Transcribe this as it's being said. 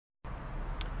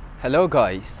Hello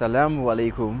guys, Salamu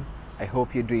Alaikum. I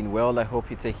hope you're doing well. I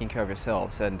hope you're taking care of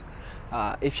yourselves. And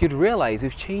if you'd realize,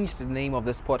 we've changed the name of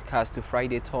this podcast to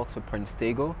Friday Talks with Prince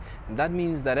Tego. And that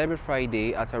means that every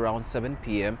Friday at around 7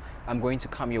 p.m., I'm going to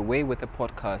come your way with a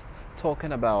podcast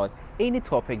talking about any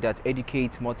topic that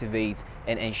educates, motivates,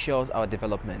 and ensures our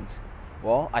development.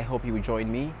 Well, I hope you will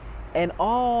join me and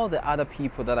all the other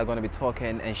people that are going to be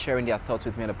talking and sharing their thoughts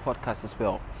with me on the podcast as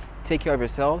well. Take care of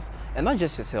yourselves, and not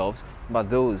just yourselves, but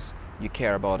those you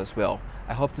care about as well.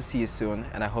 I hope to see you soon,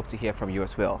 and I hope to hear from you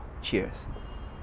as well. Cheers.